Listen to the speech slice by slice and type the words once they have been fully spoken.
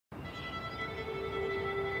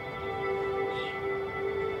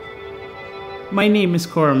My name is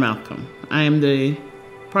Cora Malcolm. I am the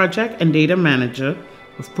Project and Data Manager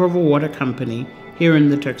of Provo Water Company here in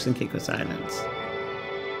the Turks and Caicos Islands.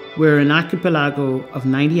 We're an archipelago of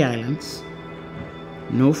 90 islands,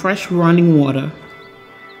 no fresh running water,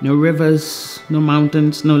 no rivers, no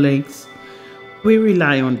mountains, no lakes. We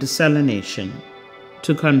rely on desalination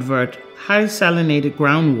to convert high salinated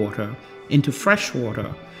groundwater into fresh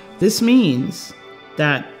water. This means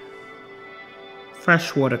that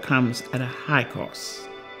fresh water comes at a high cost.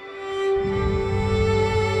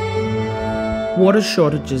 Water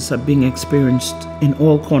shortages are being experienced in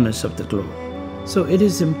all corners of the globe. So it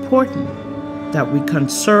is important that we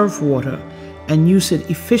conserve water and use it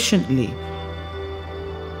efficiently.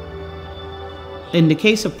 In the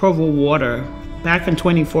case of Provo Water, back in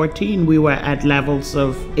 2014, we were at levels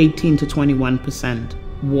of 18 to 21%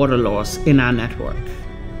 water loss in our network.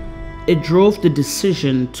 It drove the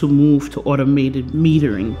decision to move to automated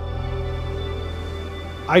metering.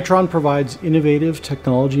 Itron provides innovative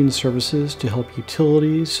technology and services to help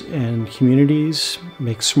utilities and communities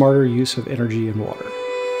make smarter use of energy and water.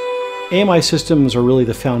 AMI systems are really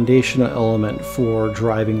the foundational element for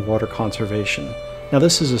driving water conservation. Now,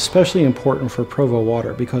 this is especially important for Provo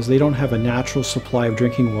Water because they don't have a natural supply of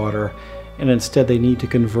drinking water, and instead they need to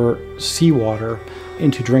convert seawater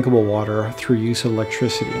into drinkable water through use of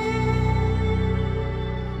electricity.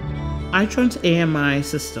 Itron's AMI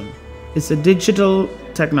system is a digital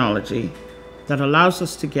technology that allows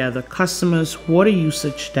us to gather customers' water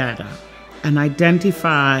usage data and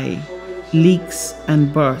identify leaks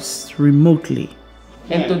and bursts remotely.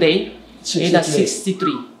 And today, it has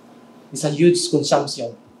 63. It's a huge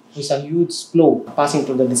consumption. It's a huge flow passing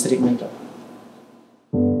through the district network.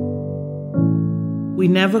 We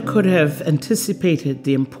never could have anticipated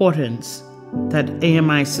the importance that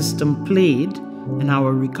AMI system played in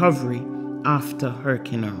our recovery after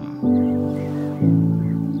Hurricane Irma.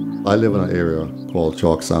 I live in an area called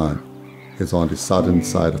Chalk Sand. It's on the southern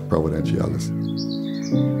side of Providenciales.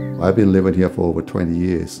 I've been living here for over 20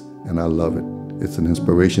 years, and I love it. It's an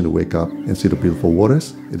inspiration to wake up and see the beautiful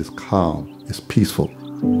waters. It is calm, it's peaceful.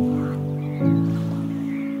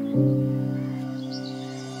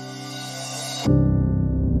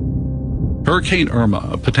 Hurricane Irma,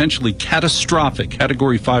 a potentially catastrophic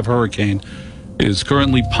Category 5 hurricane, is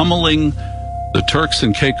currently pummeling the Turks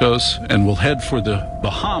and Caicos and will head for the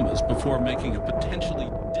Bahamas before making a potentially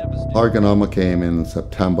devastating... Hurricane Irma came in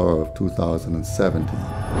September of 2017.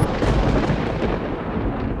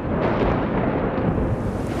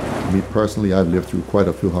 Me personally, I've lived through quite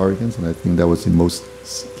a few hurricanes, and I think that was the most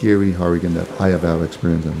scary hurricane that I have ever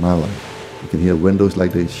experienced in my life. You can hear windows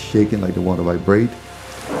like they're shaking, like they want to vibrate.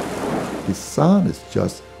 The sound is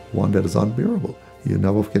just one that is unbearable. You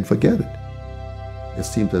never can forget it. It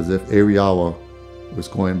seemed as if every hour was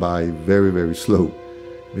going by very, very slow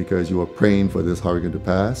because you were praying for this hurricane to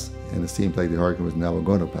pass, and it seemed like the hurricane was never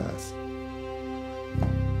going to pass.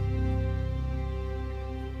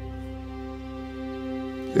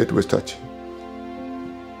 It was touching.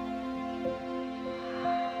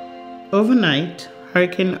 Overnight,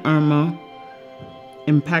 Hurricane Irma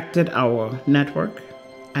impacted our network,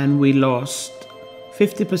 and we lost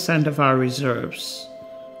 50% of our reserves,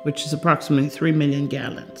 which is approximately 3 million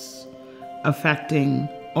gallons, affecting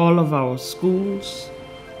all of our schools,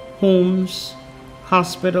 homes,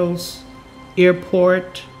 hospitals,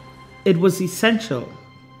 airport. It was essential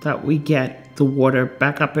that we get the water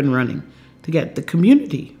back up and running, to get the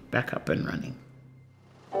community back up and running.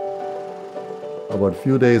 About a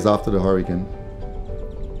few days after the hurricane,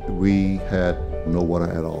 we had no water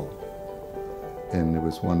at all. And it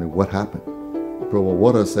was wondering what happened. Provo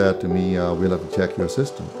Water said to me, we'll have to check your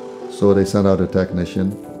system. So they sent out a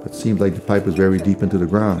technician. It seemed like the pipe was very deep into the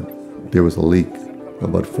ground. There was a leak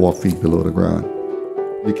about 4 feet below the ground.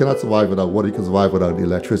 You cannot survive without water. You can survive without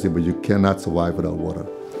electricity, but you cannot survive without water.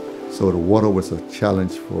 So the water was a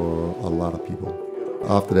challenge for a lot of people.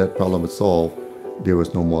 After that problem was solved, there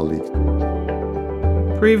was no more leaks.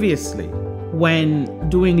 Previously, when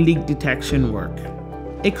doing leak detection work,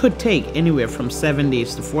 it could take anywhere from 7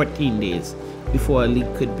 days to 14 days before a leak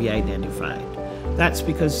could be identified. That's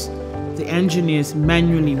because the engineers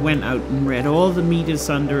manually went out and read all the meters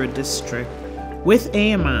under a district. With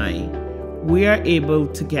AMI, we are able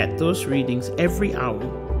to get those readings every hour.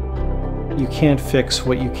 You can't fix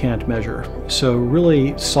what you can't measure. So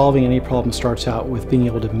really solving any problem starts out with being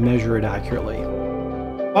able to measure it accurately.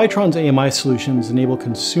 Itron's AMI solutions enable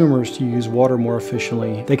consumers to use water more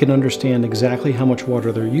efficiently. They can understand exactly how much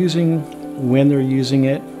water they're using, when they're using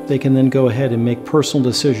it. They can then go ahead and make personal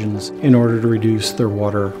decisions in order to reduce their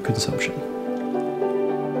water consumption.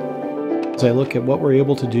 As I look at what we're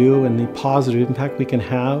able to do and the positive impact we can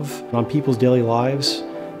have on people's daily lives,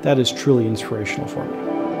 that is truly inspirational for me.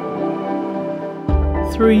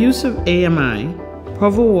 Through use of AMI,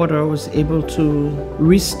 Provo Water was able to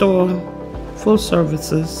restore full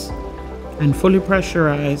services and fully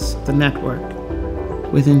pressurize the network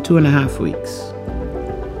within 2.5 weeks.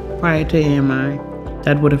 Prior to AMI,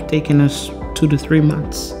 that would have taken us 2 to 3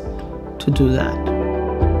 months to do that.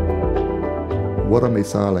 Water may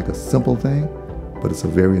sound like a simple thing, but it's a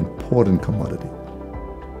very important commodity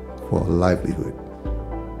for a livelihood,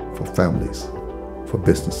 for families, for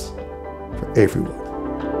business, for everyone.